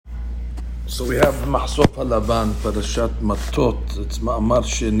So we have מחשוף הלבן, פרשת מטות, זה מאמר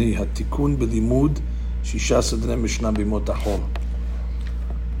שני, התיקון בלימוד 6 סדרי משנה בימות החול.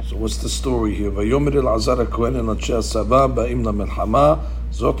 So what's the story here? ויאמר אלעזר הכהן אל אנשי הסבא באים למלחמה,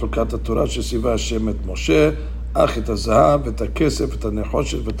 זאת חוקת התורה שציווה השם את משה, אך את הזהב, את הכסף, את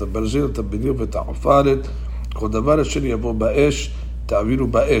הנחושת, ואת הברזל, את הבליל ואת העופרת, כל דבר אשר יבוא באש, תעבירו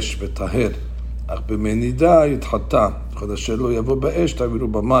באש וטהר. אך במנידה יתחטא, כל אשר לא יבוא באש, תעבירו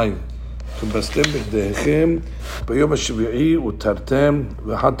במים. כבסתם בגדיכם, ביום השביעי ותרתם,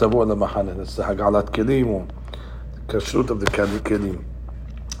 ואחד תבוא על המחנה. זה הגעלת כלים, או כשרות הכלים.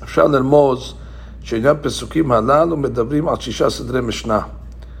 אפשר לרמוז שגם פסוקים הללו מדברים על 6 סדרי משנה,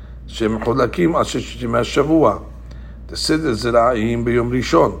 שהם מחולקים על 6 ימי השבוע. סדר זרעים ביום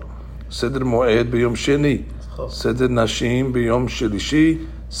ראשון, סדר מועד ביום שני, סדר נשים ביום שלישי,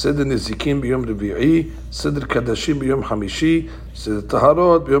 סדר נזיקים ביום רביעי, סדר קדשים ביום חמישי, סדר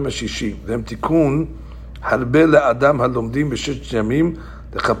טהרות ביום השישי. והם תיקון הרבה לאדם הלומדים ב6 ימים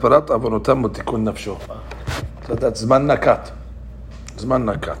לכפרת עוונותם ותיקון נפשו. זאת זמן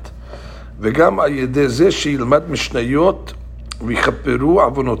נקט. וגם על ידי זה שילמד משניות ויכפרו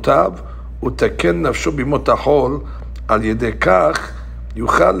עוונותיו ותקן נפשו בימות החול, על ידי כך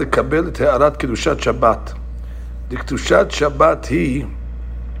יוכל לקבל את הערת קדושת שבת. לקדושת שבת היא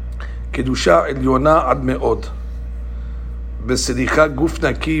קדושה עליונה עד מאוד, בסליחה גוף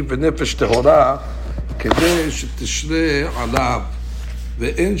נקי ונפש טהורה, כדי שתשרה עליו,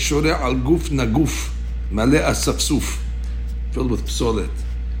 ואין שורה על גוף נגוף מלא אספסוף, filled with פסולת,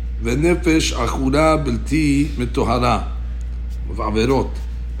 ונפש עכורה בלתי מטוהרה ועבירות.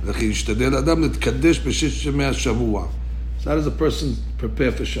 לכן ישתדל אדם להתקדש ב6 ימי השבוע. So how does a person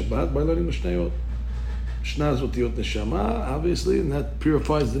prepare for Shabbat? by learning משניות. משנה הזאת להיות נשמה, obviously, and that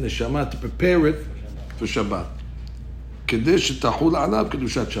purifies the נשמה to prepare it for Shabbat. כדי שתחול עליו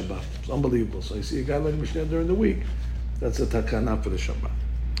קדושת שבת. It's unbelievable. So you see a guy learning משנה during the week, that's a takana for the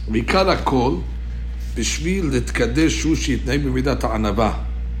Shabbat. ועיקר הכל, בשביל להתקדש הוא שיתנהג במידת הענבה.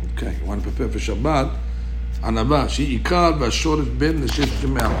 Okay, you want to prepare for Shabbat, ענבה, שהיא עיקר והשורש בין ל6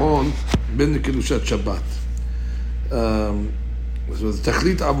 ימי החול, בין לקדושת שבת.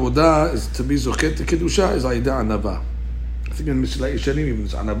 תכלית העבודה is to be זוכת לקדושה, is על ידי ענבה. I think in משלה ישנים,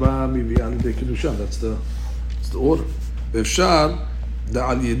 even ענבה מביאה על ידי קדושה, that's the order. ואפשר,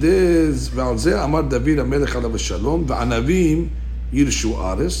 ועל זה אמר דוד המלך עליו השלום, וענבים ירשו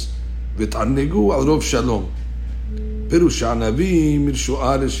ארץ, ותענגו על רוב שלום. פירוש הענבים ירשו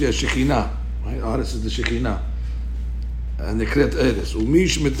ארץ היא השכינה. הארץ זה שכינה. נקראת ארץ. ומי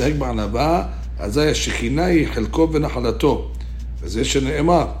שמתנהג בענבה, אזי השכינה היא חלקו ונחלתו. וזה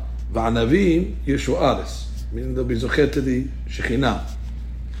שנאמר, וענבים ירשו ארץ. מן דבי זוכת לי שכינה.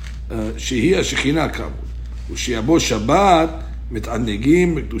 שהיא השכינה כאמור. ושיבוא שבת,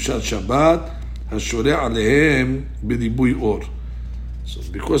 מתענגים בקדושת שבת, השורה עליהם בליבוי אור. So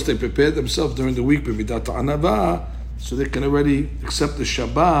because they prepared themselves during the week במידת הענבה, so they can already accept the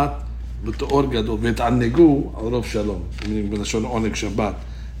Shabbat בתאור גדול, והתענגו על רוב שלום. בלשון עונג שבת.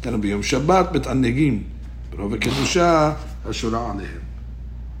 כאן ביום שבת מתענגים, ברוב הקדושה השורה עליהם.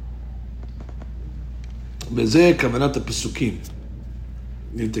 וזה כוונת הפסוקים.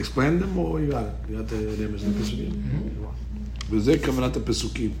 You need to explain them or you got it? You got the הפסוקים? וזה כוונת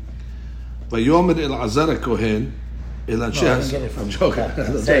הפסוקים. ויאמר אלעזר הכהן אל אנשי הסבא. I'm joking.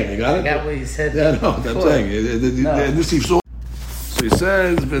 I'm saying, you got it? I got what you said. Yeah, no, I'm saying. This is so he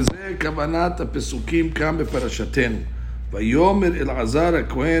says, וזה כוונת הפסוקים כאן בפרשתנו. ויאמר אלעזר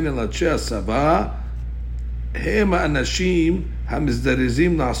הכהן אל אנשי הסבא, הם האנשים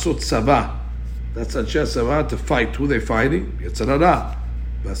המזדרזים לעשות צבא. That's אנשי הסבא to fight. Who they fighting? יצר הרע.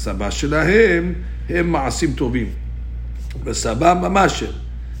 והסבא שלהם הם מעשים טובים. והסבא ממש הם.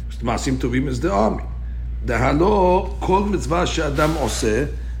 מעשים טובים is the army. דהלו כל מצווה שאדם עושה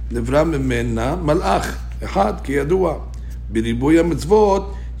נברא ממנה מלאך אחד, כי ידוע. בריבוי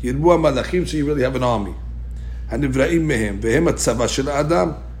המצוות ירבו המלאכים so you really have an army. הנבראים מהם, והם הצבא של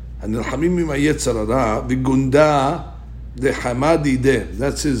האדם, הנלחמים עם היצר הרע, וגונדה לחמה דידה.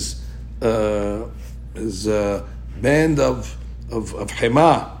 That's his band of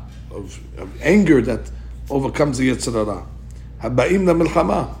חמה, of anger that overcomes the יצר הרע. הבאים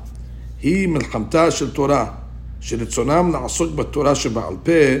למלחמה, היא מלחמתה של תורה, שרצונם לעסוק בתורה שבעל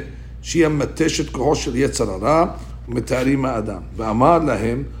פה, שהיא המתשת כוחו של יצר הרע, ומתארים האדם. ואמר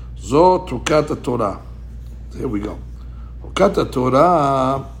להם, זאת חוקת התורה. Here we go. חוקת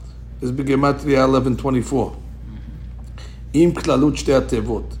התורה is בגימטריה 1124. עם כללות 2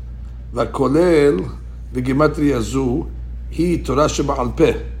 התיבות. והכולל בגימטריה זו היא תורה שבעל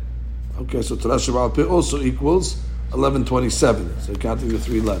פה. Okay, so תורה שבעל פה also equals 11:27. So counting the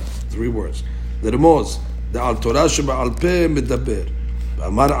three words. לרמוז, דעל תורה שבעל פה מדבר.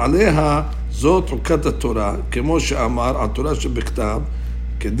 ואמר עליה, זאת חוקת התורה, כמו שאמר על תורה שבכתב,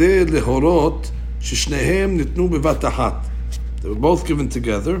 כדי להורות ששניהם ניתנו בבת אחת. They were both given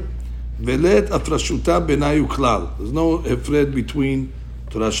together. ולית הפרשותה בעיניי וכלל. There's no הפרד between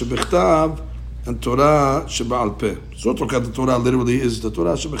תורה שבכתב and תורה שבעל פה. זאת חוקת התורה literally is the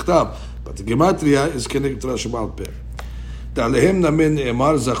תורה שבכתב, but the gematria is כנגד תורה שבעל פה. ועליהם נאמן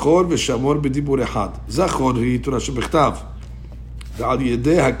נאמר זכור ושמור בדיבור אחד. זכור היא תורה שבכתב, ועל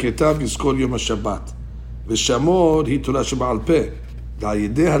ידי הכתב יזכור יום השבת. ושמור היא תורה שבעל פה, ועל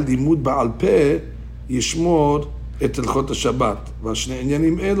ידי הלימוד בעל פה ישמור את הלכות השבת. והשני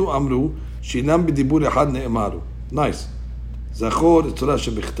עניינים אלו אמרו שאינם בדיבור אחד נאמרו. נייס. זכור את תורה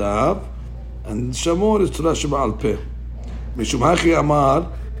שבכתב, ושמור את תורה שבעל פה. משום הכי אמר,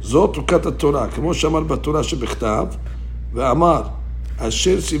 זאת חוקת התורה, כמו שאמר בתורה שבכתב, ואמר,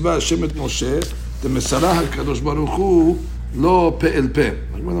 אשר ציווה השם את משה, ומסרה הקדוש ברוך הוא לא פה אל פה.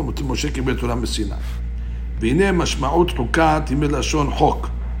 משה קיבל תורה מסיני. והנה משמעות חוקת היא מלשון חוק,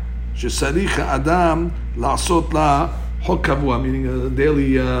 שצריך האדם לעשות לה חוק קבוע, meaning a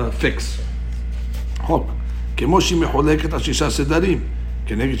daily fix. חוק. כמו שהיא מחולקת על 6 סדרים,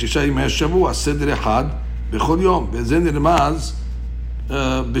 כנגד 6 ימי השבוע, סדר אחד בכל יום. וזה נרמז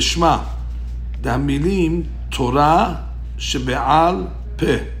בשמה. והמילים תורה שבעל פה.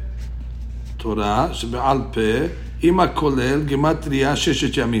 תורה שבעל פה, עם הכולל גימטריה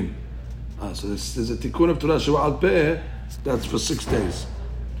 6 ימים. So there's a תיקון of תורה שבעל פה, that's for 6 days.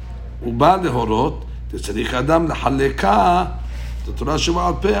 הוא בא להורות, צריך אדם לחלקה את התורה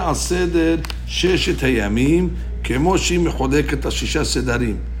שבעל פה על סדר 6 הימים, כמו שהיא מחולקת על 6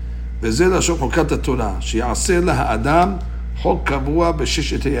 סדרים. וזה לשון חוקת התורה, שיעשה לה האדם חוק קבוע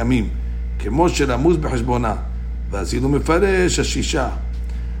ב6 הימים, כמו שרמוז בחשבונה. ואז הוא מפרש 6.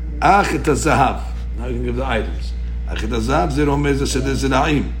 אך את הזהב, now you can give the items. אך את הזהב זה רומז זה סדר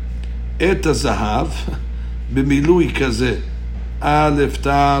זרעים. את הזהב במילוי כזה, א' ת'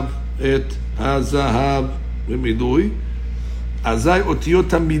 את הזהב במילוי, אזי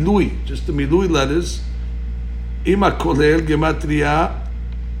אותיות המילוי, just the מילוי letters, עם הכולל גמטריה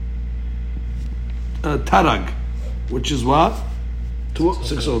תרג, which is what?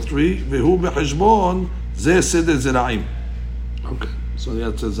 603, והוא בחשבון זה סדר זרעים. אוקיי, so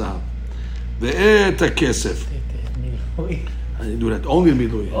that's הזהב. ואת הכסף. I do that only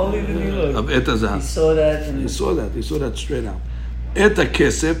מילוי. of את הזהב. He saw that straight out. את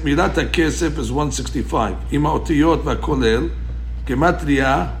הכסף, מילת הכסף is 165, עם האותיות והכולל,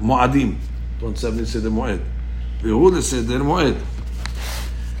 גמטריה מועדים, 170 סדר מועד, והוא לסדר מועד.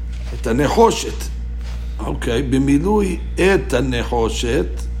 את הנחושת, אוקיי, במילוי את הנחושת,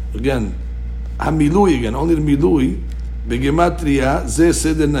 again, המילוי, again, only מילוי, בגמטריה זה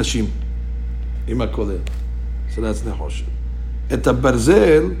סדר נשים, עם הכולל, so that's נחושת. את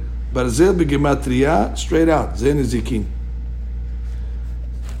הברזל, ברזל בגמטריה, straight out, זה נזיקין.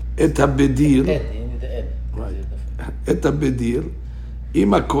 את הבדיר, את הבדיר,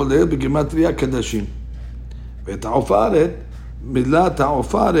 עם הכולל בגמטריה קדשים. ואת העופרת, מילת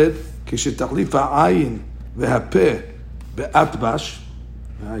העופרת, כשתחליף העין והפה באטבש,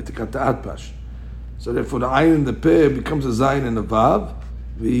 תקעת האטבש. So therefore the ayin and the pe becomes a zayin and a vav,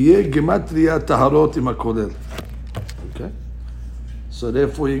 ויהיה גמטריה טהרות עם הכולל. Okay? So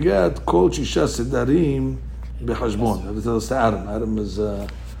therefore you get כל 6 סדרים בחשבון. That's the Adam. Adam is...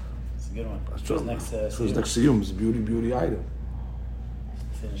 It's a good one. So it's next to you. It's a beauty item.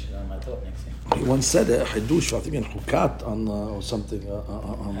 Finish it on my top next thing. He once said a chidush, I think in Chukat on or something.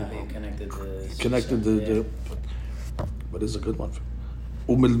 How you connected the but it's a good one.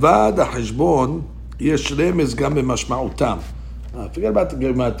 ומלבד החשבון יש רמז גם במשמעותם. Forget about the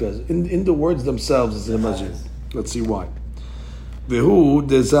grammaticas. In the words themselves is imagine. Let's see why. והוא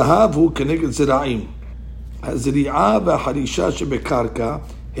דזהב הוא כנגד זרעים. הזריעה והחרישה שבקרקע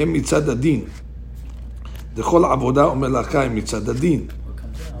הם מצד הדין. דכל עבודה ומלאכה הם מצד הדין.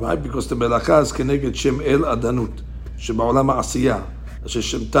 Right? Because the מלאכה is כנגד שם אל עדנות, שבעולם העשייה, אשר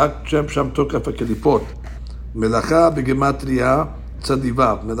שם תוקף הקליפות. מלאכה בגמטריה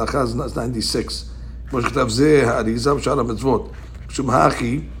צדיבה, מלאכה is 96. כמו שכתב זה האריזה ושאר המצוות. משום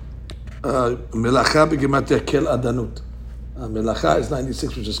הכי, מלאכה בגמטריה כל עדנות. המלאכה is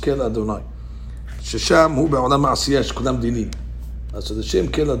 96, which is כל אדוני. ששם הוא בעולם העשייה שכולם דינים. So the שם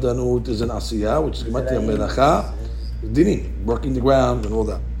כל עדנות is an עשייה, which is גמטריה מלאכה, דינים, working the ground and all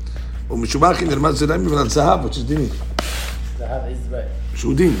that. ומשום הכי נרמז זרעים בבנת זהב, which is דינים. זהב is red.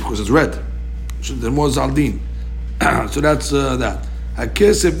 שהוא דין, because it's red. שנרמוז על דין. So that's that.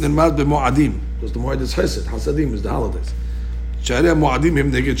 הכסף נרמז במועדים, because the Moed is Chesed, Hasadim is the holidays. שהרי המועדים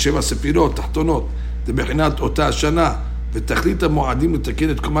הם נגד 7 ספירות תחתונות, זה בחינת אותה השנה, ותכלית המועדים לתקן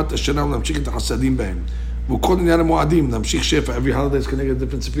את קומת השנה ולהמשיך את החסדים בהם. וכל עניין המועדים, להמשיך שפע, every holiday is כנגד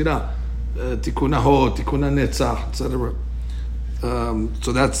different ספירה, תיקון ההוד, תיקון הנצח, etc. So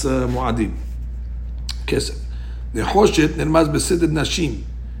that's מועדים. כסף. נחושת נרמז בסדד נשים,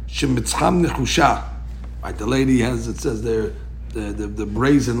 שמצחם נחושה. Right, the lady has, it says there, the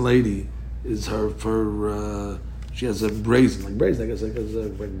brazen lady is her she has a brazen, I guess,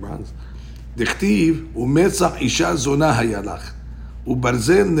 like bronze. דכתיב, ומצח אישה זונה היה לך.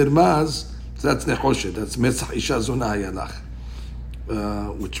 וברזל נרמז, that's נחושת, that's מצח אישה זונה היה לך.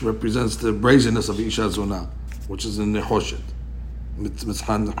 Which represents the brazenness of אישה זונה, which is in נחושת.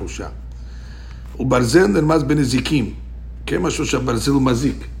 מצחן נחושה. וברזל נרמז בנזיקים, כמשהו שהברזל הוא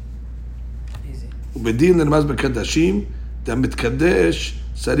מזיק. ובדין נרמז בקדשים, המתקדש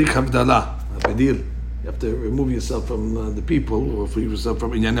צריך הבדלה. בדין. You have to remove yourself from the people, or free yourself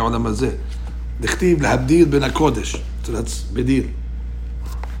from ענייני העולם הזה. דכתיב להבדיל בין הקודש. So that's בדין.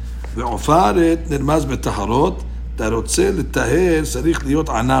 ועופרת נרמז בטהרות, אתה רוצה לטהר, צריך להיות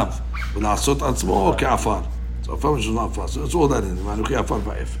ענב, ולעשות עצמו כעפר. So עפר משהו עפר. So that's all that is. ואנוכי עפר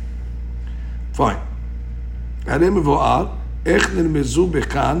ואפר. Fine. הרי מבואר, איך נרמזו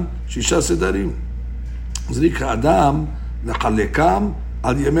בכאן 6 סדרים. זריק האדם לחלקם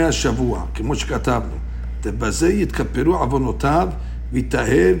על ימי השבוע, כמו שכתבנו. ובזה יתכפרו עוונותיו,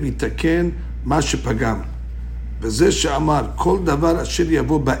 ויטהר ויתקן מה שפגם. וזה שאמר, כל דבר אשר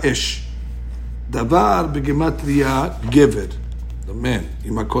יבוא באש. דבר בגימטריה גבר. The man,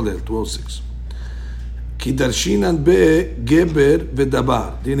 עם הכולל, 206. כי דרשינן בגבר ודבר.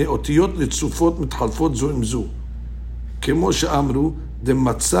 הנה אותיות רצופות מתחלפות זו עם זו. כמו שאמרו,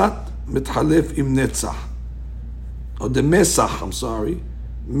 דמצת מתחלף עם נצח. או דמסח, I'm sorry.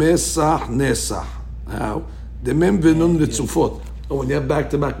 מסח, נסח. How? דמם ונון רצופות. Oh, when you have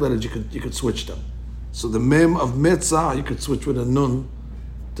back-to-back letters, you could switch them. So the mem of metzah, you could switch with a nun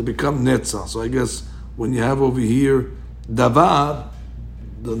to become netzah. So I guess when you have over here davar,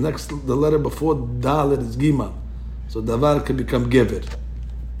 the letter before dalet is gima. So davar can become gever.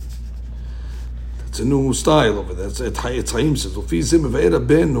 It's a new style over there. It's Chaim says. Ufi zim ve'era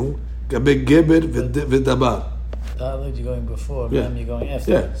benu gabe geber v'dabar. Dalet you're going before, mem you're going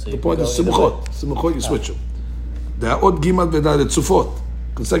after. Yeah, so the point is simuchot. Simuchot you switch them. The od gimal v'dalet tzufot.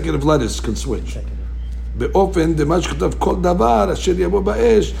 Consecutive letters can switch. באופן דמה שכתב כל דבר אשר יבוא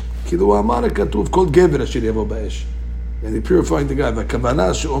באש, כאילו הוא אמר כתוב כל גבר אשר יבוא באש. Yani purifying the guy.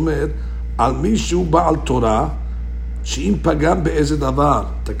 והכוונה שאומר על מישהו בעל תורה, שאם פגם באיזה דבר,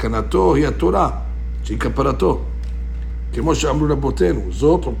 תקנתו היא התורה, שהיא כפרתו. כמו שאמרו רבותינו,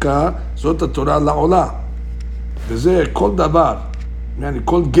 זאת התורה לעולה. וזה כל דבר, yani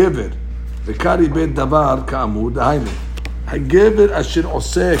כל גבר, וקרי בית דבר כאמור, דהיינו. הגבר אשר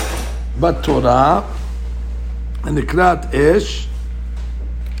עוסק בתורה, הנקראת אש,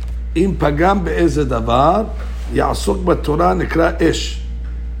 אם פגם באיזה דבר, יעסוק בתורה נקרא אש,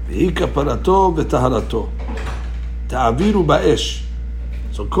 והיא כפרתו וטהרתו. תעבירו באש.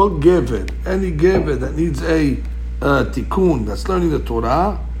 So כל גבר, any גבר that needs a תיקון, that's learning the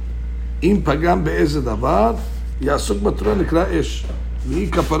Torah, אם פגם באיזה דבר, יעסוק בתורה נקרא אש,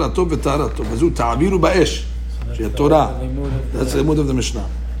 והיא כפרתו וטהרתו. וזו תעבירו באש, שהיא תורה. That's the limud of the Mishnah.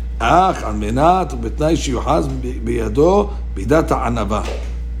 אך על מנת ובתנאי שיוחז בידו מידת הענבה.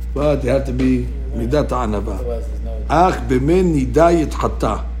 But you have to be מידת הענבה. אך במי נידה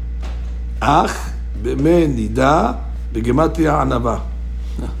יתחתה. אך במי נידה בגימטריה ענבה.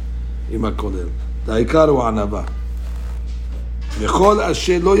 עם הכולל. העיקר הוא ענבה. וכל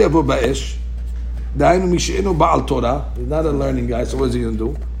אשר לא יבוא באש, דהיינו מי שאינו בעל תורה, he's not a learning guy, so what is he going to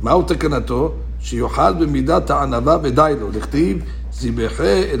do? מהו תקנתו? שיוחז במידת הענבה ודי לו. לכתיב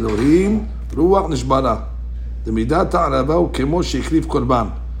זיבחי אלוהים רוח נשברה. במידת הענבה הוא כמו שהקריב קורבן.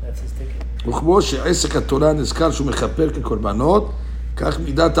 וכמו שעסק התורה נזכר שהוא מכפר כקורבנות, כך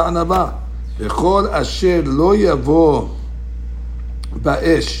מידת הענבה. וכל אשר לא יבוא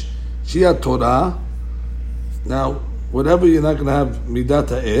באש שהיא התורה, now whatever you're not going to have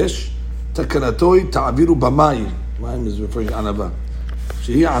מידת האש, תקנתו היא תעבירו במים. מים is referring לענבה.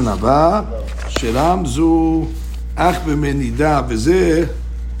 שהיא ענבה, שרמזו אך במנידה, וזה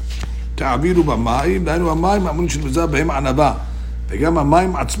תעבירו במים, דהיינו המים אמורים שנרמזה בהם ענבה, וגם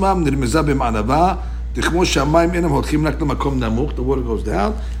המים עצמם נרמזה בהם ענבה, וכמו שהמים אינם הולכים רק למקום נמוך, the water goes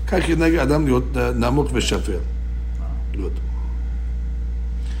down, כך ינהג האדם להיות נמוך ושפל.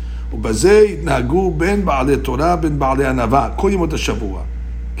 ובזה התנהגו בין בעלי תורה, בין בעלי ענבה, כל ימות השבוע,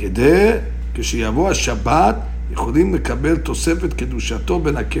 כשיבוא השבת, יכולים לקבל תוספת קדושתו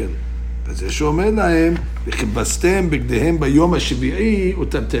בנקל. אז ישוע אומר להם, וכיבסתם בגדיהם ביום השביעי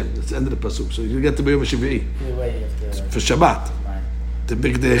ותמתם. That's the end of the pasuk. So you get to ביום השביעי. For Shabbat.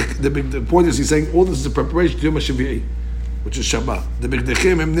 The point is he's saying all this is a preparation to יום השביעי, which is Shabbat. The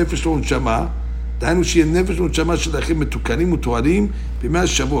בגדיכם הם נפש ונשמה, דהיינו שיהיה נפש ונשמה שלכם מתוקנים וטוהרים בימי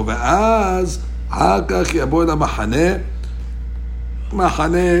השבוע, ואז אחר כך יבוא אל המחנה.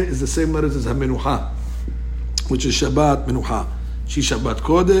 מחנה is the same letters as המנוחה, which is Shabbat מנוחה. שהיא שבת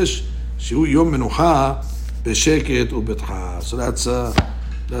קודש, שהוא יום מנוחה בשקט ובטחה. So that's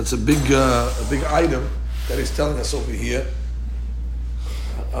a big item that he's telling us over here.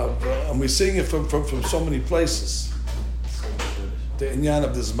 And we're seeing it from so many places. The inyan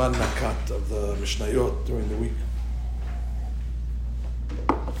of the Zman Nakat, of the Mishnayot during the week.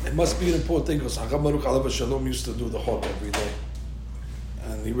 It must be an important thing because Hacham Baruch Alav Shalom used to do the Chok every day.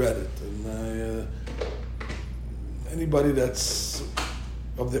 And he read it. And anybody that's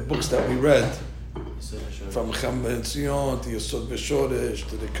of the books that we read, from Cham Ben Zion to Yesod V'Shoresh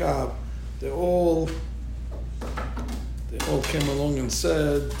to the Kav, they all came along and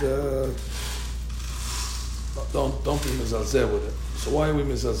said, don't be mizalzeh with it. So why are we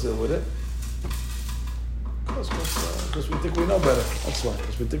mizalzeh with it? Because we think we know better. That's why.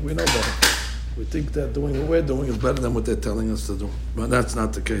 Because we think we know better. We think that doing what we're doing is better than what they're telling us to do. But that's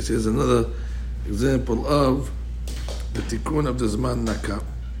not the case. Here's another example of the tikkun of the Zman Nakah.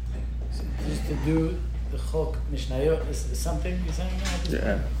 Just to do the Chok Mishnayot is something you're saying?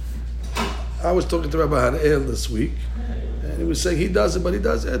 Yeah. I was talking to Rabbi Harael this week, and he was saying he does it, but he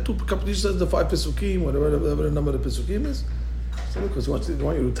does it. He says the 5 Pesukim, whatever the number of Pesukim is. So because he wants you to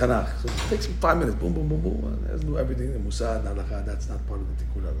do Tanakh. So it takes him 5 minutes. Boom, boom, boom, boom. And he has to do everything. The Musad, Halakha, that's not part of the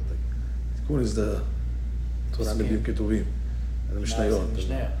tikkun. I don't think. Tikkun is the Torah Nevi'im Ketuvim and the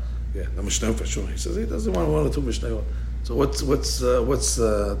Mishnayot. Yeah, the Mishnayot for sure. He says he doesn't want one or two Mishnayot. So what's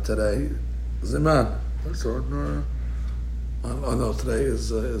today? Zeman. So no, today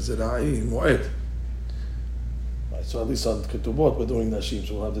is Zera'i Mu'ed. Right, so at least on Ketubot we're doing Nashim,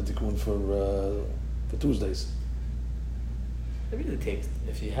 so we'll have the Tikkun for Tuesdays. It really takes,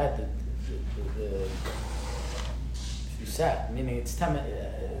 if you had if you sat, meaning it's 10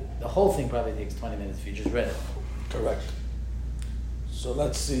 the whole thing probably takes 20 minutes if you just read it. Correct. So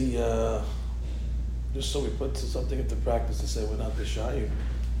let's see, just so we put something into practice to say we're not Bishayim,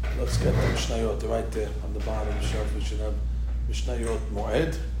 let's get the Mishnayot right there on the bottom shelf. We should have Mishnayot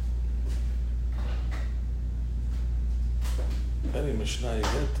Moed. Any Mishnah you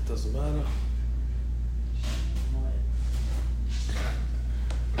get, it doesn't matter.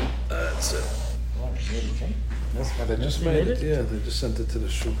 That's it. They just made it. Yeah, they just sent it to the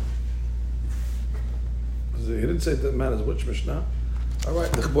shul. He didn't say that matters which Mishnah. All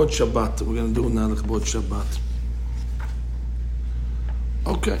right, L'chbod Shabbat. We're going to do now L'chbod Shabbat.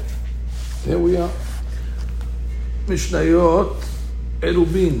 Okay, here we are. Mishnayot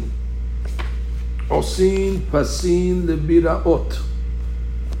Erubin. Osin Pasin Lebiraot.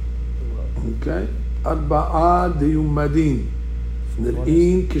 Okay. Arba'a Deyumadin.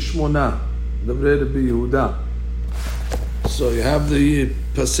 Nir'in Kishmona. Devrei Rabbi Yehuda. So you have the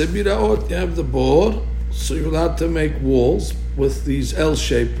Pasei Biraot, you have the bor. So you're allowed to make walls with these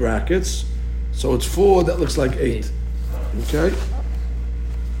L-shaped brackets. So it's 4 that looks like 8. Okay?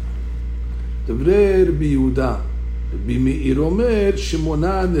 Devrei Rabbi Yehuda. Rabbi Meir Omer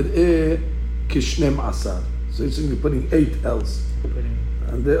Shimona Nir'eh Kishnem Asar. So you're putting 8 L's.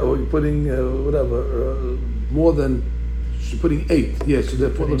 And or you're putting more than, you're putting 8. Yes, so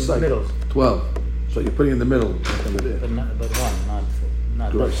therefore it looks like 12. So you're putting in the middle. But one,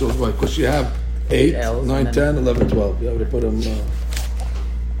 not right. So right, because you have 8, 9, 10, 11, 12. You have to put them.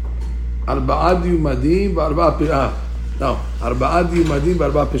 Arba'ad Yumadim v'arba'a Pir'ah. No, Arba'ad Yumadim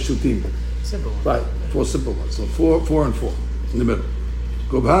v'arba'a Peshutim. Simple. Right, 4 simple ones. So 4 and 4 in the middle.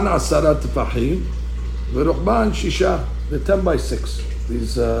 Gobhan Asarat Tefachim v'Rochban Shisha. They're 10 by 6.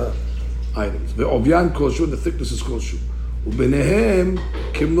 These items. Ve'ovyan koshu, the thickness is koshu. U'benehem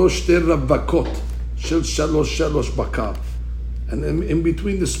kimno shter ravakot shel shalosh bakar. And in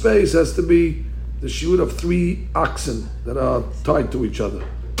between the space has to be the shiur of 3 oxen that are tied to each other.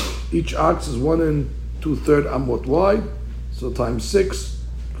 Each ox is 1 2/3 amot wide, so times 6,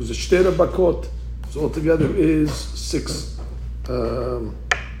 because the shter ravakot, so altogether is 6.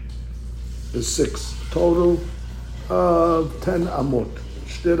 Is 6 total of 10 amot.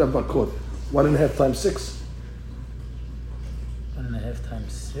 Shter ravakot. 1.5 times 6. 1.5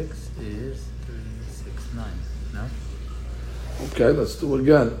 times 6 is 3, 6, 9. No? Okay, let's do it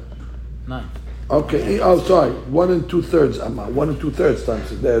again. 9. Okay, sorry. 1 2/3 amot. 1 2/3 times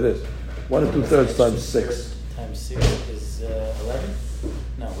 6. There it is. 1 2/3 times 6. Times 6 is 11?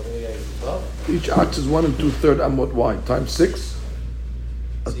 No, what do we got? Each ox is 1 2/3 amot wide, times 6.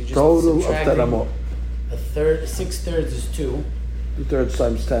 A So you're just total of 10 subtracting amot. A third, 6/3 is 2. 2/3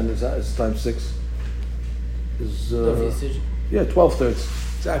 times 10 is times 6. Is yeah, 12/3.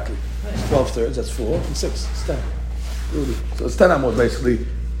 Exactly. Right. 12/3. That's 4 and 6. It's 10. Really. So it's 10 amot basically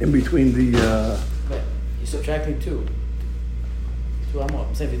in between the. Right. You're subtracting 2. 2 amot.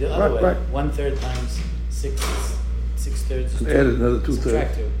 I'm saying if you do the other way, Right. 1/3 times 6 is 6/3 is 2. Added another 2/3.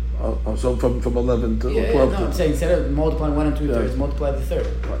 Subtract 2. So from 11 to 12. No, I'm saying instead of multiplying 1 2/3, multiply the third.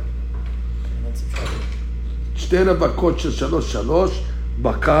 Right. And then subtract it. 2 רווקות של 3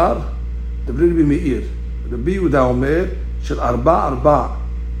 בקר, דברי רבי מאיר. רבי יהודה אומר של 4.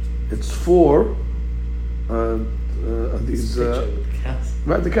 It's 4 of these, Picture with the cows.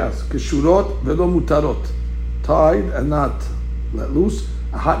 right, the cows, קשורות ולא מותרות. Tied and not let loose.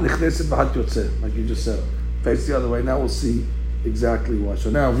 אחת נכנסת ואחת יוצא, like you just said. Face the other way. Now we'll see exactly why. So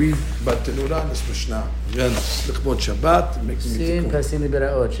now read בתנורה, this משנה. Again, לכבוד שבת, makes me סין תיקון. פסין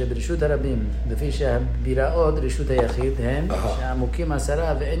לביראות, שברשות הרבים, לפי שהביראות רשות היחיד הם, שהעמוקים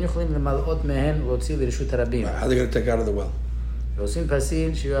 10 ואין יכולים למלאות מהן להוציא לרשות הרבים. How are they going to take out of the well? ועושים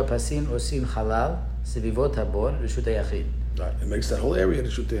פסין, שיהיו הפסין עושים חלל, סביבות הבור, רשות היחיד. Right. It makes that whole area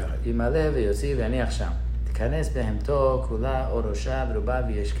רשות היחיד. ימלא ויוציא ויניח שם. תיכנס בהמתו, כולה או ראשה ורובה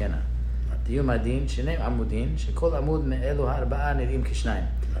וישכנה. תהיו מדין, 2 עמודים, שכל עמוד מאלו 4 נראים כשניים.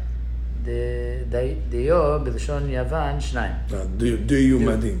 דיו בלשון יוון 2. Do you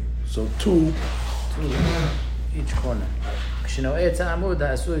מדין. So 2. each corner. כשנועץ העמוד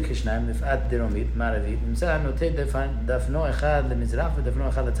העשוי כשניים, לפעת דרומית, מערבית, נמצא נוטה דפנו אחד למזרח ודפנו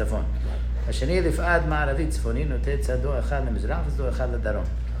אחד לצפון. השני לפעת מערבית צפוני, נוטה צדו אחד למזרח וצדו אחד לדרום.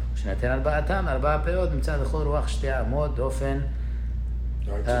 כשנתן 4 פאות, נמצא לכל רוח 2 אמות, דופן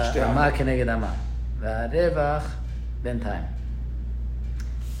אמה כנגד אמה. והרווח בינתיים.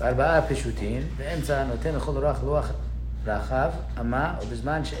 4 פשוטים, באמצע נותן לכל רוח רחב, אמה,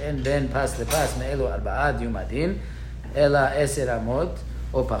 ובזמן שאין בין פס לפס מאלו 4 דיומדין, אלא 10 אמות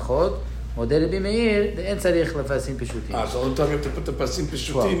או פחות, מודל רבי מאיר, ואין צריך לפסים פשוטים. So the only time you have to put the pasim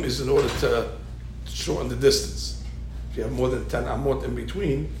pishutim is in order to shorten the distance. If you have more than 10 amot in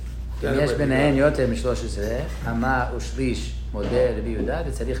between, then אם יש ביניהן יותר מ-13, אמה ושליש מודל רבי יהודה,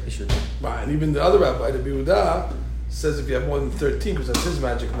 וצריך פשוטים. Right, and even the other rabbi, the Yehuda, says if you have more than 13, because that's his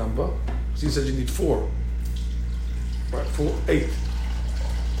magic number, because he says you need 4. Right, 4, 8.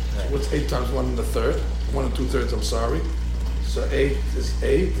 So what's 8 times 1 1/3? 1 2/3, I'm sorry. So 8 is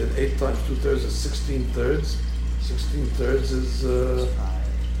 8, and 8 times 2/3 is 16/3. 16/3 is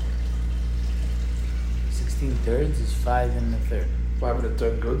 16/3 is 5 1/3. 5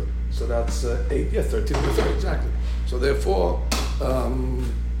 1/3, good. So that's 8, yeah, 13 1/3, exactly. So therefore,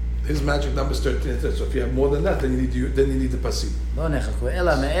 his magic number is 13 1/3. So if you have more than that, then you need the pasim. לא נחלקו,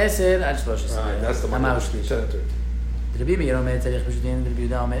 אלא מ-10 עד 13. Right, that's the אמה one. ושליש. 10 1/3. רבי מאיר אומר צריך פשוטים, ורבי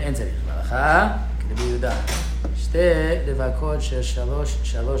יהודה אומר אין צריך. בהלכה, כרבי יהודה. 2 רווקות של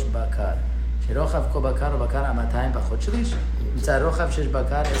 3 בקר. שרוחב כה בקר או בקר 200 פחות שליש. נמצא רוחב 6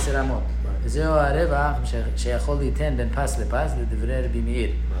 בקר 10 אמות. וזהו הרווח שיכול ליתן בין פס לפס לדברי רבי מאיר.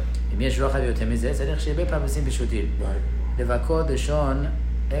 אם יש רוחב יותר מזה, צריך שיהיה פרפסים פשוטים. רווקות לשון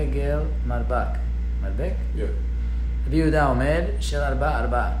עגל מרבק. מרבק? Yeah. רבי יהודה אומר של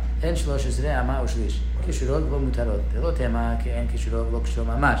 4, אין 13 אמה או שליש. קישורות לא מותרות. זה לא תמה כי אין קישורות לא קשור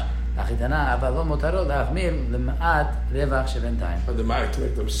ממש. החיתנה, אבל לא מותרות להחמיר למעט רווח שבינתיים. But the might to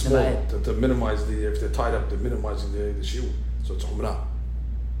make them small, to minimize if they're tied up, they're minimizing the shiur. So it's chumrah.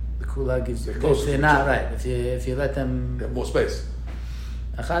 The kula gives They're closer to each not other. right. If you let them... They have more space.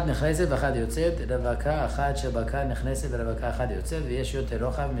 אחת נכנסת ואחת יוצאת, רווקה אחת של בקר נכנסת ורווקה אחת יוצאת, ויש יותר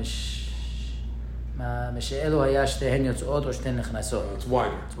רוחב משאלו היה שתיהן יוצאות או שתיהן נכנסות. It's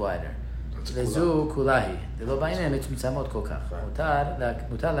wider. It's wider. וזו כולה היא. זה לא בעניין מצומצמות כל כך.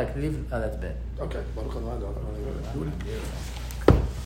 מותר להקריב על עצבן. Okay. Baruch Adonai.